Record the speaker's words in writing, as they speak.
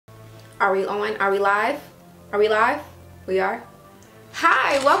Are we on? Are we live? Are we live? We are?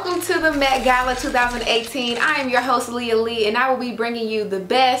 Hi, welcome to the Met Gala 2018. I am your host LiaLeigh, and I will be bringing you the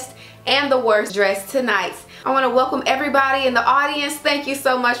best and the worst dressed tonight. I want to welcome everybody in the audience. Thank you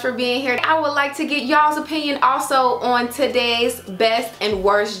so much for being here. I would like to get y'all's opinion also on today's best and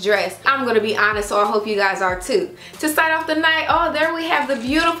worst dress. I'm going to be honest, so I hope you guys are too. To start off the night, oh, there we have the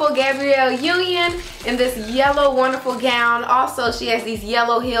beautiful GRWM in this yellow wonderful gown. Also, she has these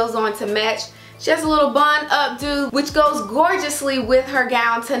yellow heels on to match. She has a little bun updo, which goes gorgeously with her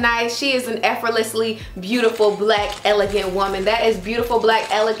gown tonight. She is an effortlessly beautiful, black, elegant woman. That is beautiful, black,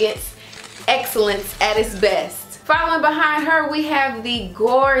 elegance, excellence at its best. Following behind her, we have the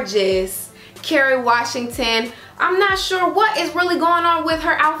gorgeous Kerry Washington. I'm not sure what is really going on with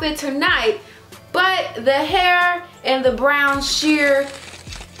her outfit tonight, but the hair and the brown sheer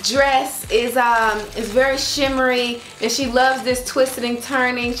dress is very shimmery, and she loves this twisting and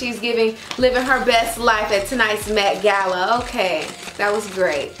turning. She's living her best life at tonight's Met Gala. Okay, that was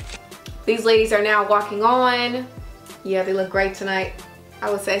great. These ladies are now walking on. Yeah, they look great tonight.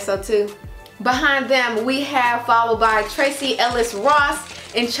 I would say so too. Behind them, we have followed by Tracee Ellis Ross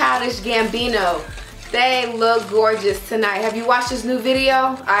and Childish Gambino. They look gorgeous tonight. Have you watched this new video?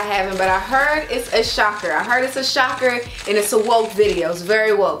 I haven't, but I heard it's a shocker. I heard it's a shocker, and it's a woke video. It's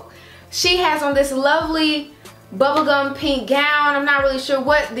very woke. She has on this lovely bubblegum pink gown. I'm not really sure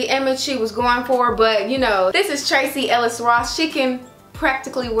what the image she was going for, but you know, this is Tracee Ellis Ross. She can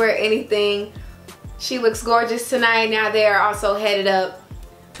practically wear anything. She looks gorgeous tonight. Now they are also headed up.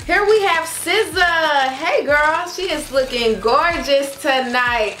 Here we have SZA. Hey girl, she is looking gorgeous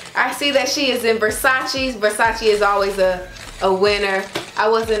tonight. I see that she is in Versace. Versace is always a winner. I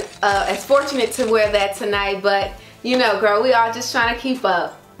wasn't as fortunate to wear that tonight, but you know, girl, we all just trying to keep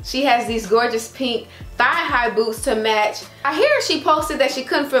up. She has these gorgeous pink thigh-high boots to match. I hear she posted that she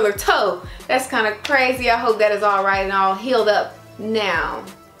couldn't feel her toe. That's kind of crazy. I hope that is all right and all healed up now.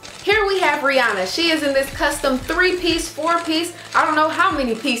 Here we have Rihanna. She is in this custom 3-piece, 4-piece, I don't know how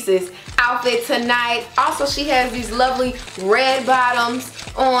many pieces outfit tonight. Also, she has these lovely red bottoms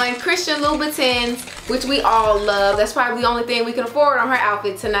on Christian Louboutins, which we all love. That's probably the only thing we can afford on her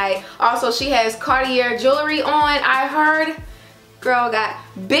outfit tonight. Also, she has Cartier jewelry on, I heard. Girl got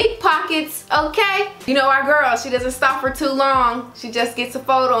big pockets, okay? You know our girl, she doesn't stop for too long. She just gets a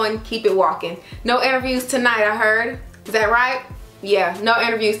photo and keep it walking. No interviews tonight, I heard. Is that right? Yeah, no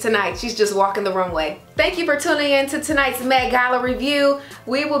interviews tonight. She's just walking the runway. Thank you for tuning in to tonight's Met Gala review.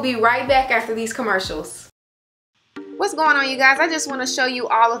 We will be right back after these commercials. What's going on, you guys? I just want to show you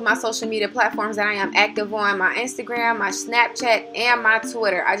all of my social media platforms that I am active on. My Instagram, my Snapchat, and my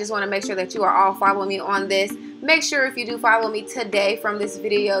Twitter. I just want to make sure that you are all following me on this. Make sure if you do follow me today from this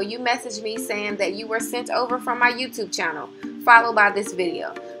video, you message me saying that you were sent over from my YouTube channel, followed by this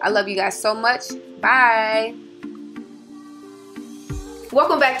video. I love you guys so much. Bye.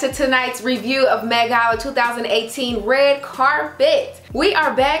 Welcome back to tonight's review of Met Gala 2018 Red Carpet. We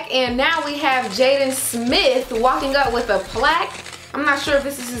are back, and now we have Jaden Smith walking up with a plaque. I'm not sure if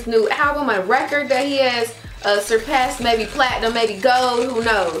this is his new album, a record that he has surpassed, maybe platinum, maybe gold, who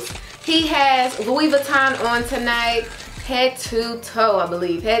knows. He has Louis Vuitton on tonight, head to toe, I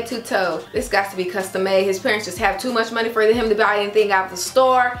believe, head to toe. This got to be custom made. His parents just have too much money for him to buy anything out the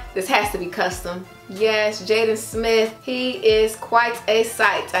store. This has to be custom. Yes, Jaden Smith, he is quite a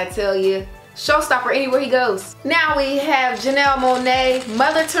sight, I tell you. Showstopper anywhere he goes. Now we have Janelle Monáe,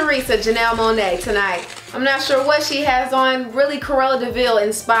 Mother Teresa Janelle Monáe tonight. I'm not sure what she has on, really Cruella de Vil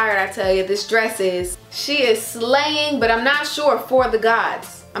inspired, I tell you, this dress is. She is slaying, but I'm not sure for the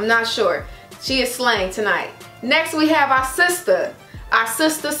gods. I'm not sure. She is slaying tonight. Next we have our sister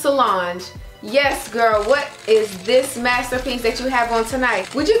Solange. Yes, girl, what is this masterpiece that you have on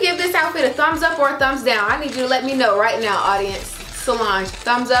tonight? Would you give this outfit a thumbs up or a thumbs down? I need you to let me know right now, audience. Solange,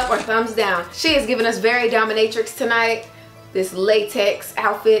 thumbs up or thumbs down? She is giving us very dominatrix tonight. This latex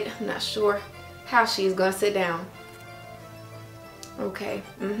outfit, I'm not sure how she's gonna sit down. Okay,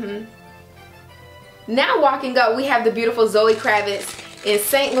 Now walking up, we have the beautiful Zoe Kravitz in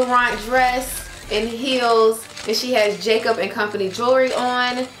Saint Laurent dress and heels, and she has Jacob & Company jewelry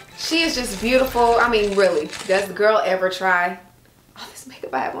on. She is just beautiful. I mean, really, does the girl ever try? Oh, this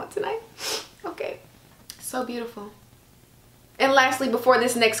makeup I have on tonight. Okay, so beautiful. And lastly, before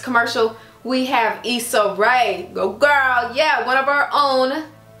this next commercial, we have Issa Rae. Go girl, yeah, one of our own.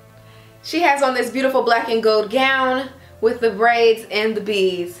 She has on this beautiful black and gold gown with the braids and the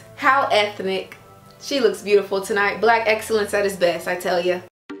beads. How ethnic. She looks beautiful tonight. Black excellence at its best, I tell you.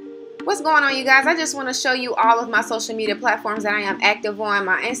 What's going on, you guys? I just want to show you all of my social media platforms that I am active on.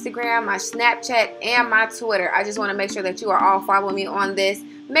 My Instagram, my Snapchat, and my Twitter. I just want to make sure that you are all following me on this.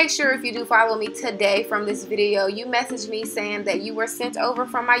 Make sure if you do follow me today from this video, you message me saying that you were sent over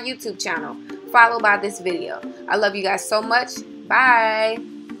from my YouTube channel, followed by this video. I love you guys so much. Bye.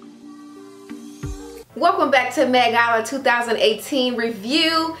 Welcome back to Met Gala 2018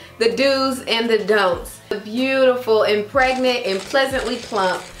 review, the do's and the don'ts. The beautiful and pregnant and pleasantly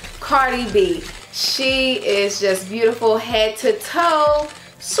plump Cardi B. She is just beautiful head to toe.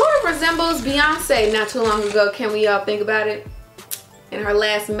 Sort of resembles Beyonce not too long ago. Can we all think about it? In her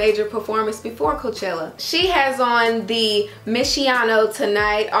last major performance before Coachella. She has on the Misciano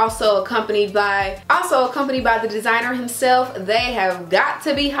tonight, also accompanied by the designer himself. They have got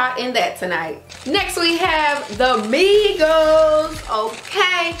to be hot in that tonight. Next we have the Migos,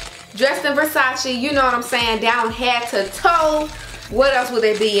 okay? Dressed in Versace, you know what I'm saying, down head to toe. What else would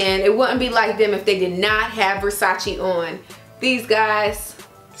they be in? It wouldn't be like them if they did not have Versace on. These guys,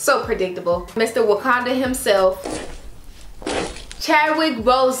 so predictable. Mr. Wakanda himself, Chadwick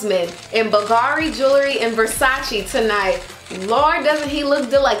Boseman in Bulgari jewelry and Versace tonight. Lord, doesn't he look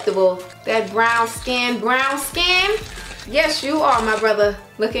delectable? That brown skin. Yes, you are, my brother.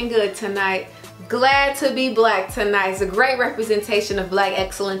 Looking good tonight. Glad to be black tonight. It's a great representation of black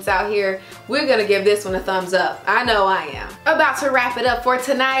excellence out here. We're gonna give this one a thumbs up. I know I am. About to wrap it up for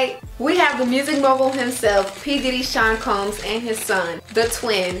tonight. We have the music mogul himself, P. Diddy Sean Combs, and his son, the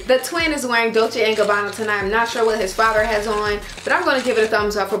twin. The twin is wearing Dolce & Gabbana tonight. I'm not sure what his father has on, but I'm gonna give it a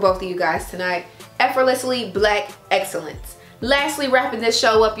thumbs up for both of you guys tonight. Effortlessly black excellence. Lastly, wrapping this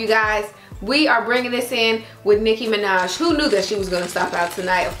show up, you guys, we are bringing this in with Nicki Minaj. Who knew that she was going to stop out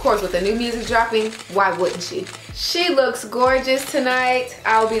tonight? Of course, with the new music dropping, why wouldn't she? She looks gorgeous tonight.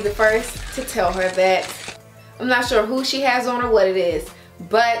 I'll be the first to tell her that. I'm not sure who she has on or what it is,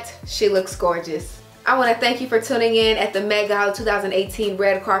 but she looks gorgeous. I want to thank you for tuning in at the Met Gala 2018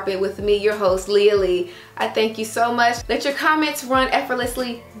 red carpet with me, your host, LiaLeigh. I thank you so much. Let your comments run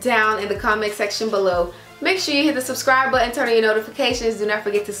effortlessly down in the comment section below. Make sure you hit the subscribe button, turn on your notifications. Do not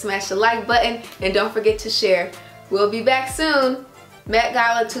forget to smash the like button, and don't forget to share. We'll be back soon. Met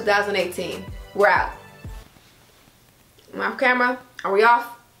Gala 2018. We're out. Am I off camera? Are we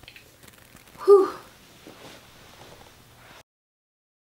off? Whew.